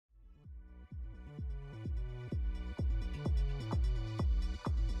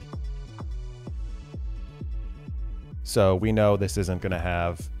So we know this isn't going to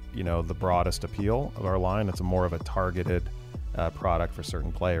have, the broadest appeal of our line. It's more of a targeted product for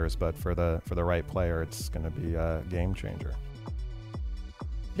certain players, but for the right player, it's going to be a game changer.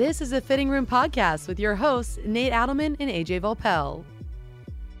 This is the Fitting Room Podcast with your hosts, Nate Adelman and AJ Volpel.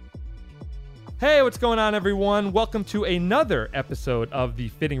 Hey, what's going on, everyone? Welcome to another episode of the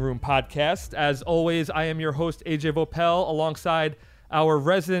Fitting Room Podcast. As always, I am your host, AJ Volpel, alongside our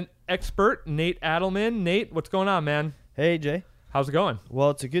resident expert, Nate Adelman. Nate, what's going on, man? Hey, AJ. How's it going? Well,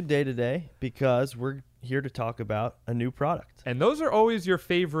 it's a good day today because we're here to talk about a new product. And those are always your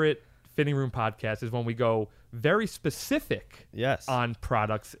favorite Fitting Room Podcasts, is when we go very specific on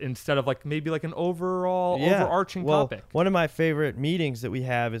products instead of maybe an overarching topic. One of my favorite meetings that we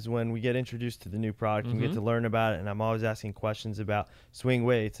have is when we get introduced to the new product and we get to learn about it, and I'm always asking questions about swing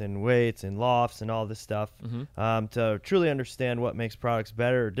weights and lofts and all this stuff to truly understand what makes products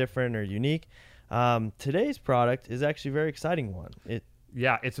better or different or unique. Today's product is actually a very exciting one.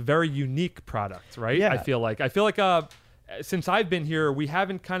 It's a very unique product, right? Yeah. I feel like since I've been here, we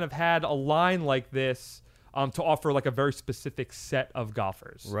haven't kind of had a line like this to offer a very specific set of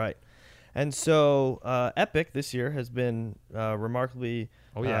golfers. Right. And so Epic this year has been remarkably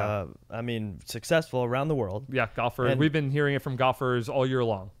successful around the world. Yeah, golfers. We've been hearing it from golfers all year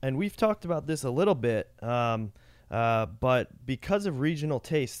long. And we've talked about this a little bit, but because of regional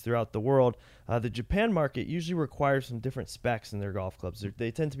tastes throughout the world, the Japan market usually requires some different specs in their golf clubs.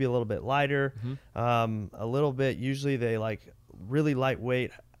 They tend to be a little bit lighter, usually they like really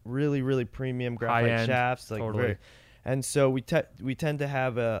lightweight, really, really premium graphite shafts. Totally. And so we tend to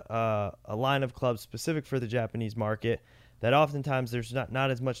have a line of clubs specific for the Japanese market that oftentimes there's not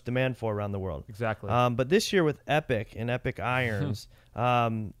as much demand for around the world. Exactly. But this year with Epic and Epic irons,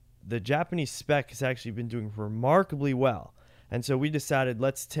 the Japanese spec has actually been doing remarkably well. And so we decided,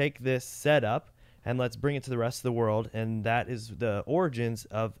 let's take this setup and let's bring it to the rest of the world. And that is the origins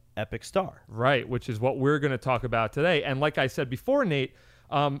of Epic Star. Right, which is what we're going to talk about today. And like I said before, Nate,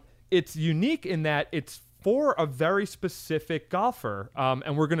 it's unique in that it's for a very specific golfer.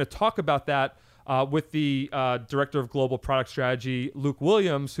 And we're going to talk about that with the Director of Global Product Strategy, Luke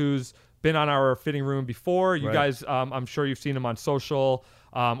Williams, who's been on our Fitting Room before. You guys, I'm sure you've seen him on social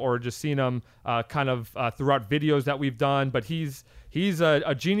or just seen him throughout videos that we've done. But he's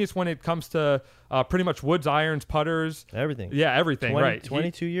a genius when it comes to pretty much woods, irons, putters. Everything. Yeah, everything, right.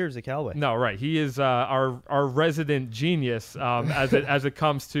 22 years at Callaway. No, right. He is our resident genius as it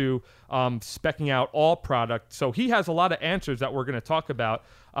comes to speccing out all products. So he has a lot of answers that we're going to talk about.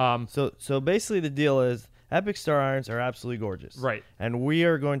 So basically the deal is Epic Star irons are absolutely gorgeous. Right. And we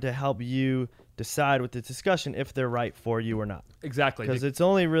are going to help you decide with the discussion if they're right for you or not. Exactly. Because it's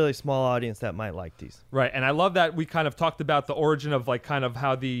only a really small audience that might like these. Right. And I love that we kind of talked about the origin of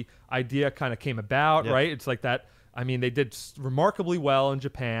how the idea kind of came about, right? It's like that. I mean, they did remarkably well in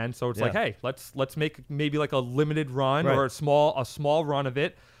Japan. So it's hey, let's make maybe a limited run or a small run of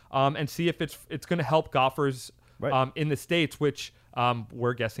it and see if it's going to help golfers in the States, which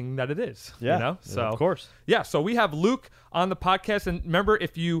we're guessing that it is. Yeah, So of course. Yeah, so we have Luke on the podcast. And remember,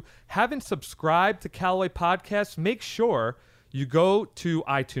 if you haven't subscribed to Callaway Podcasts, make sure you go to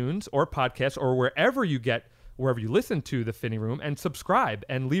iTunes or podcasts or wherever you listen to the Fitting Room and subscribe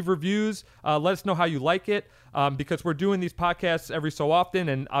and leave reviews. Let us know how you like it because we're doing these podcasts every so often.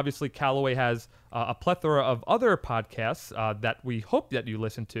 And obviously Callaway has a plethora of other podcasts that we hope that you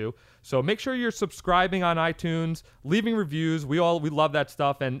listen to. So make sure you're subscribing on iTunes, leaving reviews. We love that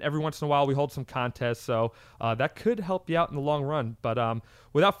stuff. And every once in a while we hold some contests. So that could help you out in the long run. But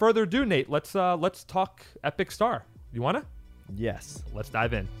without further ado, Nate, let's talk Epic Star. You want to? Yes. Let's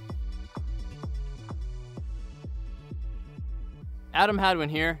dive in. Adam Hadwin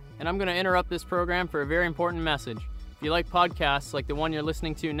here, and I'm going to interrupt this program for a very important message. If you like podcasts like the one you're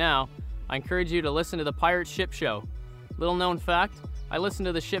listening to now, I encourage you to listen to the Pirate Ship Show. Little known fact, I listened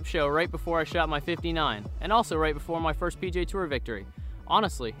to the Ship Show right before I shot my 59, and also right before my first PGA Tour victory.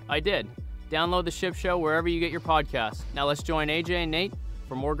 Honestly, I did. Download the Ship Show wherever you get your podcasts. Now let's join AJ and Nate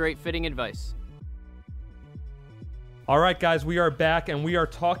for more great fitting advice. All right, guys, we are back, and we are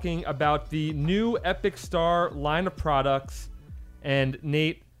talking about the new Epic Star line of products. And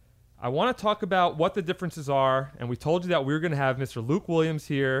Nate, I want to talk about what the differences are. And we told you that we were going to have Mr. Luke Williams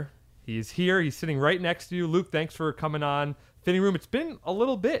here. He's here. He's sitting right next to you. Luke, thanks for coming on Fitting Room. It's been a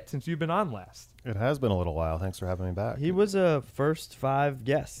little bit since you've been on last. It has been a little while. Thanks for having me back. He was a first 5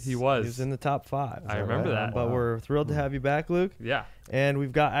 guest. He was. He was in the top 5. I remember that. But we're thrilled to have you back, Luke. Yeah. And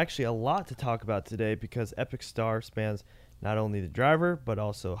we've got actually a lot to talk about today because Epic Star spans not only the driver, but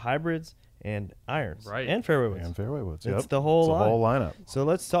also hybrids and irons, Right. and fairway woods. And fairway woods. It's Yep. the whole It's the line. whole lineup. So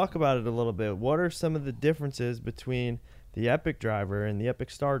let's talk about it a little bit. What are some of the differences between the Epic driver and the Epic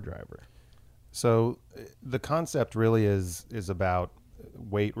Star driver? So the concept really is about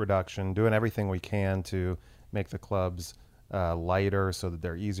weight reduction, doing everything we can to make the clubs lighter so that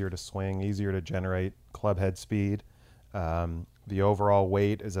they're easier to swing, easier to generate club head speed. The overall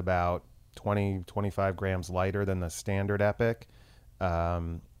weight is about 25 grams lighter than the standard Epic.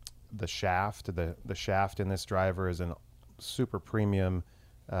 The shaft in this driver is a super premium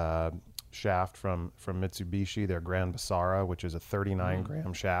shaft from Mitsubishi, their Grand Basara, which is a 39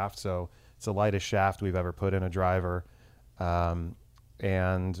 gram shaft. So it's the lightest shaft we've ever put in a driver.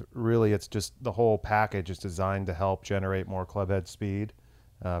 And really, it's just the whole package is designed to help generate more club head speed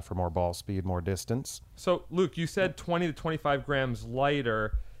for more ball speed, more distance. So, Luke, you said 20 to 25 grams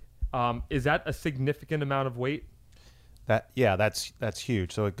lighter. Is that a significant amount of weight? That's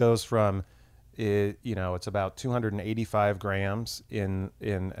huge. So it goes from, it's about 285 grams in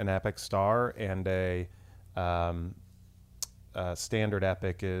an Epic Star, and a standard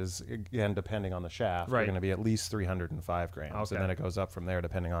Epic is, again, depending on the shaft, Right. they're going to be at least 305 grams, Okay. and then it goes up from there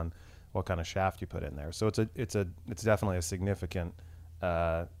depending on what kind of shaft you put in there. So it's definitely a significant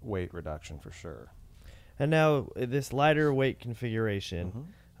weight reduction for sure. And now this lighter weight configuration,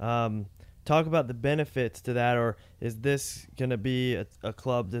 talk about the benefits to that, or is this going to be a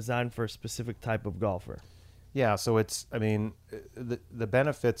club designed for a specific type of golfer? Yeah, so the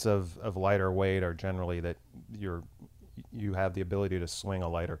benefits of lighter weight are generally that you have the ability to swing a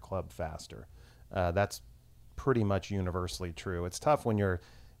lighter club faster. That's pretty much universally true. It's tough when you're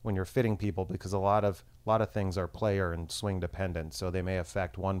fitting people because a lot of things are player and swing dependent, so they may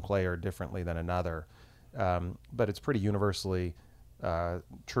affect one player differently than another. But it's pretty universally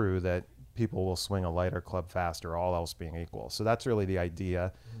true that people will swing a lighter club faster, all else being equal. So that's really the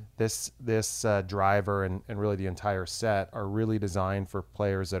idea. This driver and really the entire set are really designed for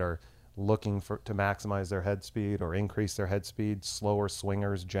players that are looking to maximize their head speed or increase their head speed, slower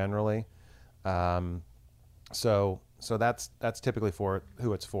swingers generally. So that's typically for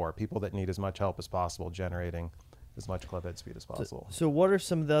who it's for, people that need as much help as possible generating as much club head speed as possible. So what are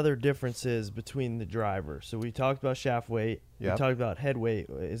some of the other differences between the drivers? So we talked about shaft weight. Yep. We talked about head weight.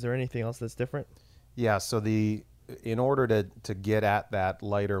 Is there anything else that's different? Yeah, so in order to get at that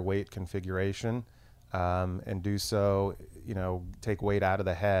lighter weight configuration and do so, take weight out of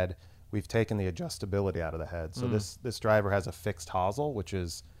the head, we've taken the adjustability out of the head. So this driver has a fixed hosel, which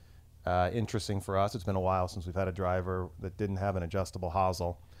is interesting for us. It's been a while since we've had a driver that didn't have an adjustable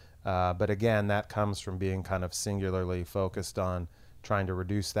hosel. But again, that comes from being kind of singularly focused on trying to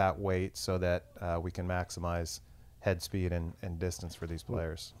reduce that weight so that we can maximize head speed and distance for these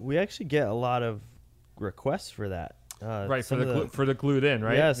players. We actually get a lot of requests for that. Right, for some of the glued in,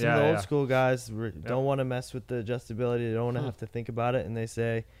 right? Yeah, some of the old school guys don't Yep. want to mess with the adjustability. They don't want to have to think about it, and they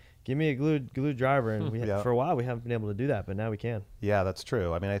say, "Give me a glued driver." And Yeah. for a while, we haven't been able to do that, but now we can. Yeah, that's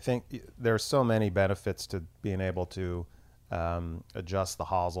true. I mean, I think there's so many benefits to being able to adjust the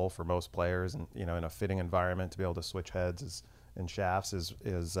hosel for most players, and in a fitting environment to be able to switch heads and shafts is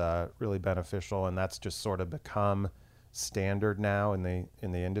really beneficial, and that's just sort of become standard now in the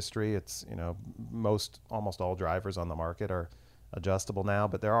industry. It's almost all drivers on the market are adjustable now,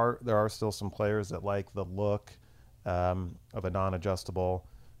 but there are still some players that like the look of a non-adjustable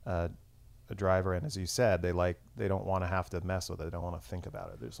driver, and as you said, they don't want to have to mess with it. They don't want to think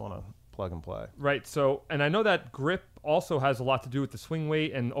about it. They just want to plug and play. Right. So, and I know that grip also has a lot to do with the swing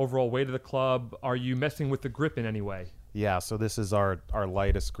weight and overall weight of the club. Are you messing with the grip in any way? Yeah, so this is our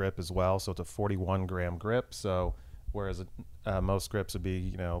lightest grip as well. So it's a 41 gram grip. So whereas most grips would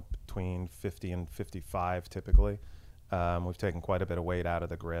be between 50 and 55 typically, we've taken quite a bit of weight out of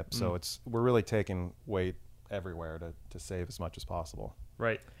the grip. So we're really taking weight everywhere to save as much as possible.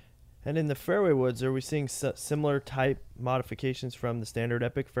 Right. And in the fairway woods, are we seeing similar type modifications from the standard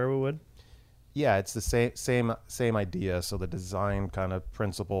Epic fairway wood? Yeah, it's the same idea. So the design kind of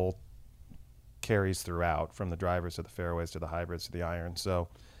principle carries throughout, from the drivers to the fairways to the hybrids to the irons. So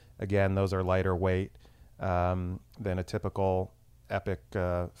again, those are lighter weight than a typical Epic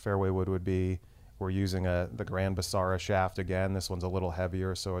fairway wood would be. We're using the Grand Basara shaft again. This one's a little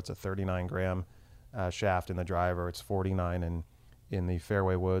heavier, so it's a 39 gram shaft in the driver. It's 49 in the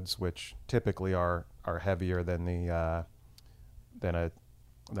fairway woods, which typically are heavier than a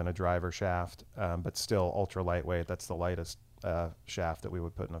driver shaft, but still ultra lightweight. That's the lightest shaft that we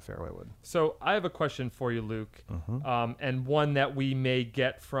would put in a fairway wood. So I have a question for you, Luke, and one that we may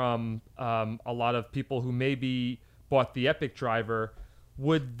get from a lot of people who maybe bought the Epic driver.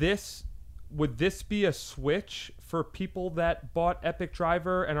 Would this be a switch for people that bought Epic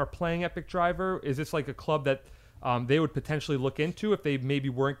Driver and are playing Epic Driver? Is this like a club that they would potentially look into if they maybe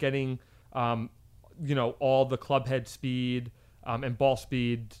weren't getting, all the club head speed and ball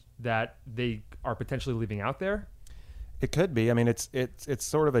speed that they are potentially leaving out there? It could be. I mean, it's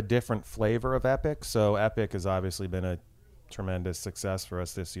sort of a different flavor of Epic. So Epic has obviously been a tremendous success for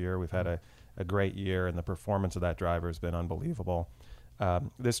us this year. We've had a great year, and the performance of that driver has been unbelievable.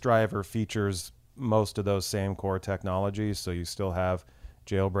 This driver features most of those same core technologies. So you still have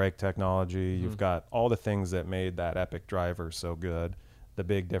jailbreak technology. You've got all the things that made that Epic driver so good. The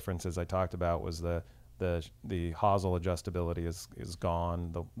big difference, as I talked about, was the hosel adjustability is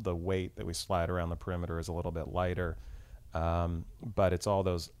gone. The weight that we slide around the perimeter is a little bit lighter. But it's all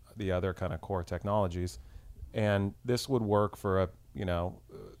the other kind of core technologies, and this would work for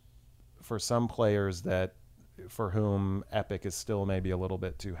for some players for whom Epic is still maybe a little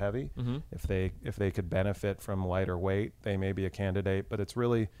bit too heavy. If they could benefit from lighter weight, they may be a candidate. But it's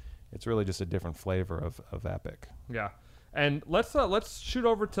really just a different flavor of Epic. Yeah, and let's shoot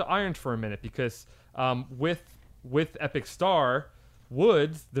over to irons for a minute, because with Epic Star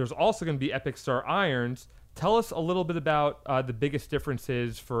woods, there's also going to be Epic Star irons. Tell us a little bit about the biggest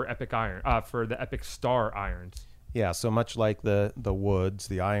differences for for the Epic Star irons. Yeah, so much like the woods,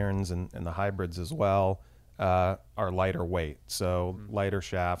 the irons and the hybrids as well are lighter weight. So lighter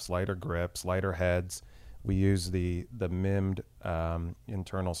shafts, lighter grips, lighter heads. We use the MIMD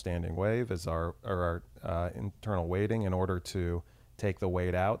internal standing wave as our internal weighting in order to take the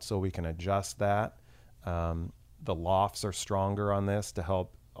weight out, so we can adjust that. The lofts are stronger on this to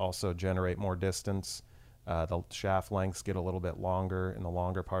help also generate more distance. The shaft lengths get a little bit longer in the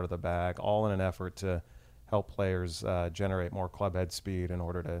longer part of the bag, all in an effort to help players generate more club head speed in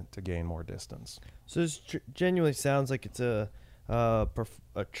order to gain more distance. So this genuinely sounds like it's a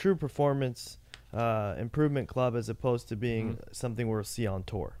true performance improvement club, as opposed to being something we'll see on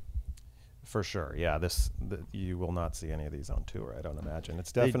tour. For sure, yeah. You will not see any of these on tour, I don't imagine.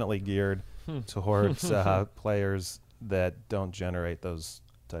 It's definitely geared towards players that don't generate those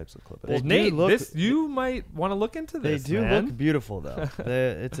types of clip. Well, Nate, you might want to look into this. They do look beautiful, though.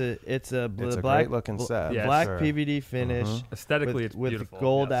 It's a black great looking set. Yes, black sir. PVD finish. Aesthetically, it's with beautiful.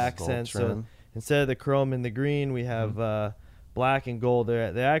 gold Yes. accents. Gold So trim. instead of the chrome and the green, we have black and gold.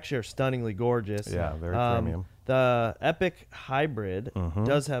 They actually are stunningly gorgeous. Yeah, very premium. The Epic Hybrid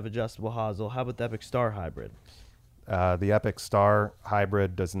does have adjustable hosel. How about the Epic Star Hybrid? The Epic Star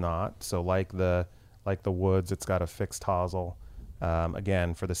Hybrid does not. So like the woods, it's got a fixed hosel.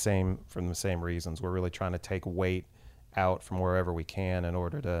 Again, from the same reasons, we're really trying to take weight out from wherever we can in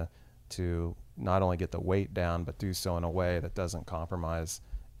order to not only get the weight down, but do so in a way that doesn't compromise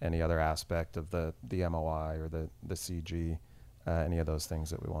any other aspect of the MOI or the CG, any of those things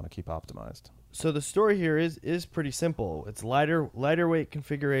that we want to keep optimized. So the story here is pretty simple. It's lighter weight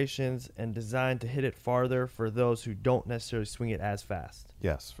configurations and designed to hit it farther for those who don't necessarily swing it as fast.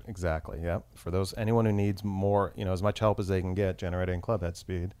 Yes, exactly. Yep. For anyone who needs more, as much help as they can get generating club head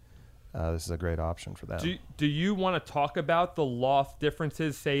speed, this is a great option for them. Do you want to talk about the loft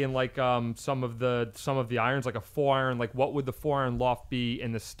differences, say in like some of the irons, like a 4-iron? Like, what would the 4-iron loft be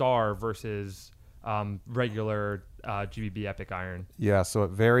in the Star versus regular GBB Epic iron? Yeah, so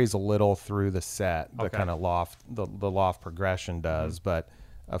it varies a little through the set. The Okay. kind of loft, the loft progression does, but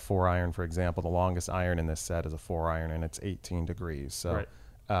a 4-iron, for example, the longest iron in this set is a 4-iron, and it's 18 degrees. So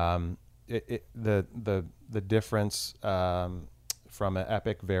Right. the difference from an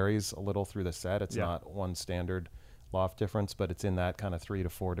Epic varies a little through the set. It's not one standard loft difference, but it's in that kind of 3 to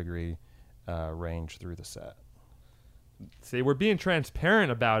 4 degree range through the set. See, we're being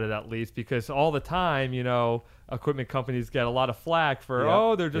transparent about it, at least, because all the time, equipment companies get a lot of flack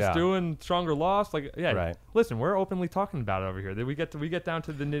for, they're just doing stronger lofts. Like, Right. Listen, we're openly talking about it over here. We get down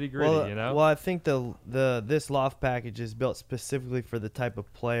to the nitty gritty, Well, I think this loft package is built specifically for the type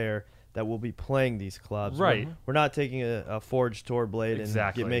of player that will be playing these clubs. Right. We're not taking a forged tour blade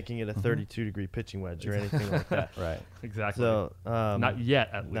Exactly. and making it a 32 degree pitching wedge or anything like that. Right. Exactly. So not yet,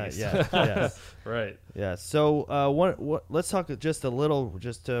 at not least. yet. Yes. Right. Yeah. So let's talk just a little,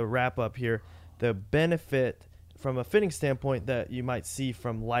 just to wrap up here, the benefit from a fitting standpoint that you might see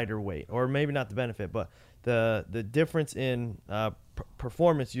from lighter weight, or maybe not the benefit, but the difference in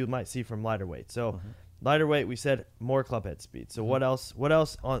performance you might see from lighter weight. So lighter weight, we said more club head speed. So what else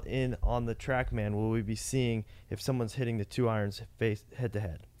on the TrackMan will we be seeing if someone's hitting the 2 irons face head to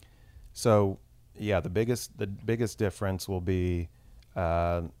head? So yeah, the biggest difference will be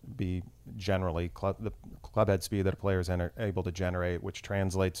generally the club head speed that a player is able to generate, which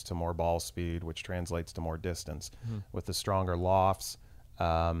translates to more ball speed, which translates to more distance. With the stronger lofts,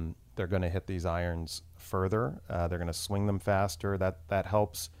 they're going to hit these irons further. They're going to swing them faster. That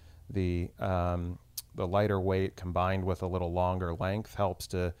helps the lighter weight combined with a little longer length helps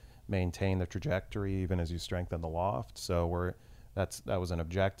to maintain the trajectory even as you strengthen the loft. So that was an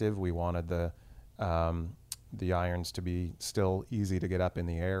objective. We wanted the irons to be still easy to get up in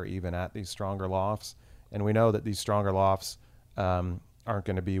the air even at these stronger lofts. And we know that these stronger lofts aren't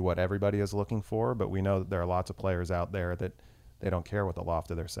going to be what everybody is looking for, but we know that there are lots of players out there that they don't care what the loft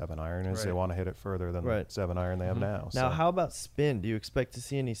of their 7-iron is. Right. They want to hit it further than the 7-iron they have now. Now, So how about spin? Do you expect to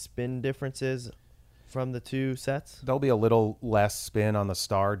see any spin differences from the two sets? there'll be a little less spin on the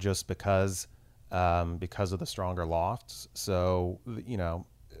Star just because of the stronger lofts. So,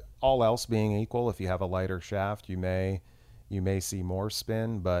 all else being equal, if you have a lighter shaft, you may see more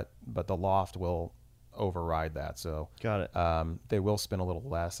spin, but the loft will override that. So Got it. they will spin a little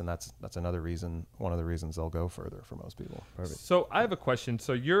less, and that's another reason. One of the reasons they'll go further for most people. Perfect. So I have a question.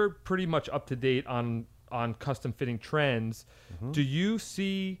 So you're pretty much up to date on custom fitting trends. Do you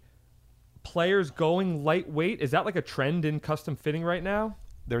see players going lightweight? Is that like a trend in custom fitting right now?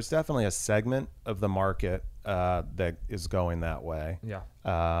 There's definitely a segment of the market that is going that way. Yeah.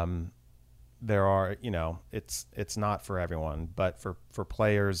 There are, it's not for everyone, but for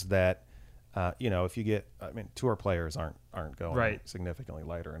players that, if you get, tour players aren't going Right. significantly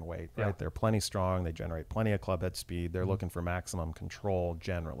lighter in weight, Yeah. right? They're plenty strong. They generate plenty of club head speed. They're looking for maximum control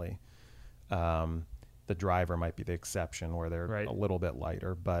generally. The driver might be the exception where they're Right. a little bit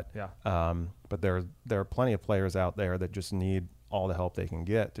lighter, but Yeah. but there are plenty of players out there that just need all the help they can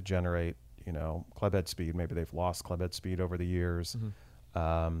get to generate, club head speed. Maybe they've lost club head speed over the years.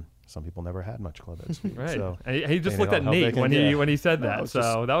 Some people never had much club head speed. Right. So And he just they looked need at all the help Nate they when can he get. when he said No, that. it's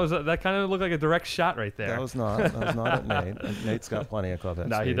So that kind of looked like a direct shot right there. that was not at Nate. Nate's got plenty of club head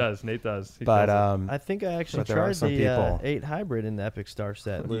No, speed. he does. Nate does. He But kills I think I actually but there are tried some the people- 8 hybrid in the Epic Star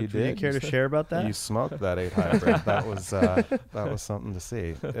set. You Luke, would you did? care to share about that? You smoked that 8 hybrid. That was something to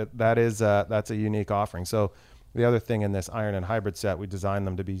see. That's a unique offering. So the other thing in this iron and hybrid set, we designed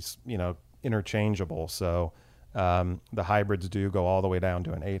them to be interchangeable. So the hybrids do go all the way down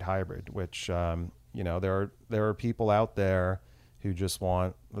to an 8 hybrid, which there are people out there who just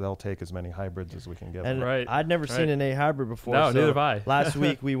they'll take as many hybrids as we can give them. And Right. I'd never seen Right. an 8 hybrid before. No, so neither have I. Last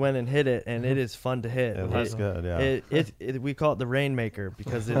week we went and hit it, and it is fun to hit. It looks good, yeah. We call it the Rainmaker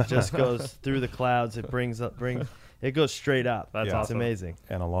because it just goes through the clouds. It it goes straight up. That's It's awesome. amazing.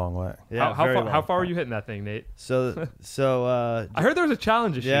 And a long way. Yeah, how very far, long. how far are you hitting that thing, Nate? So I heard there was a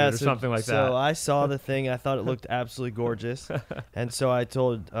challenge issue or so- something like so that. I saw the thing. I thought it looked absolutely gorgeous. And so I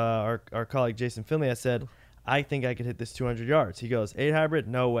told our colleague Jason Finley, I said, I think I could hit this 200 yards. He goes, 8 hybrid?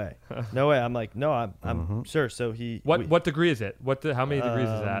 No way. No way. I'm like, no, I'm sure. So What degree is it? How many degrees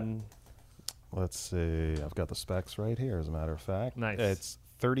is that? Let's see. I've got the specs right here, as a matter of fact. Nice. It's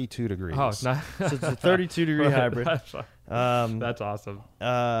 32 degrees. Oh, it's not. So it's a 32 degree hybrid. That's awesome.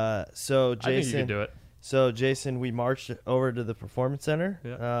 So I think you Jason, can do it. So Jason, we marched over to the performance center.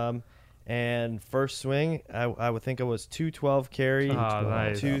 Yeah. And first swing, I would think it was 212 carry, Oh,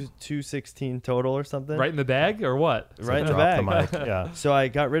 nice. 216 total or something. Right in the bag or what? Right in the Drop bag. the mic. Yeah. So I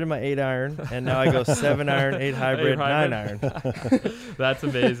got rid of my 8 iron, and now I go 7 iron, 8 hybrid, 9 iron. That's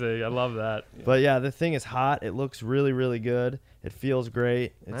amazing. I love that. But yeah, the thing is hot. It looks really, really good. It feels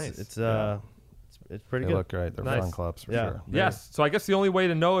great. Nice. It's pretty They good. look great. They're Nice. fun clubs for Yeah. sure. Yes. So I guess the only way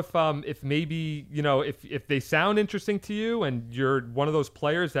to know if maybe, if they sound interesting to you and you're one of those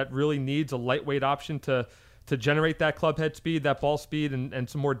players that really needs a lightweight option to generate that club head speed, that ball speed, and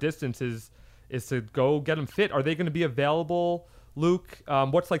some more distance is to go get them fit. Are they going to be available, Luke?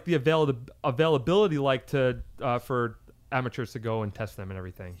 What's like the availability like for amateurs to go and test them and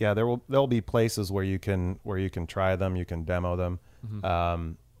everything? Yeah, there'll be places where you can try them, you can demo them.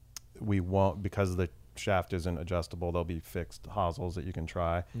 We won't, because the shaft isn't adjustable. There'll be fixed hosels that you can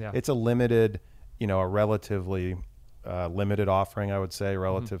try. Yeah. It's a relatively limited offering, I would say,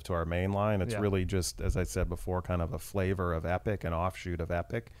 relative to our main line. It's Yeah. really just, as I said before, kind of a flavor of Epic, an offshoot of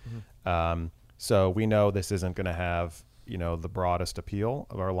Epic. So we know this isn't going to have the broadest appeal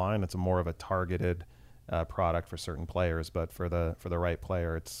of our line. It's more of a targeted product for certain players, but for the right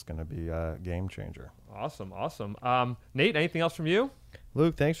player, it's going to be a game changer. Awesome. Nate, anything else from you?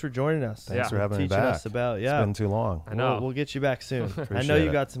 Luke, thanks for joining us. Thanks Yeah. for having me Teaching back. us about It's been too long. I know. We'll get you back soon. I know Appreciate you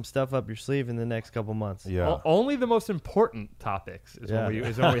it. got some stuff up your sleeve in the next couple months. Yeah. Only the most important topics is Yeah.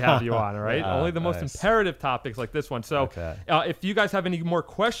 when we have you on, all right? Ah, Only the most nice. imperative topics like this one. So Okay. if you guys have any more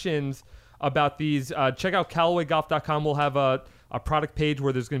questions about these, check out CallawayGolf.com. We'll have a product page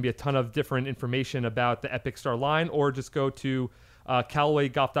where there's going to be a ton of different information about the Epic Star line, or just go to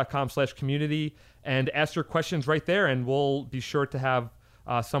CallawayGolf.com/community and ask your questions right there, and we'll be sure to have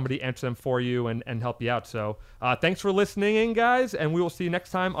somebody answer them for you and help you out. So thanks for listening in, guys, and we will see you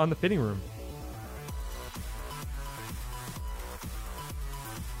next time on The Fitting Room.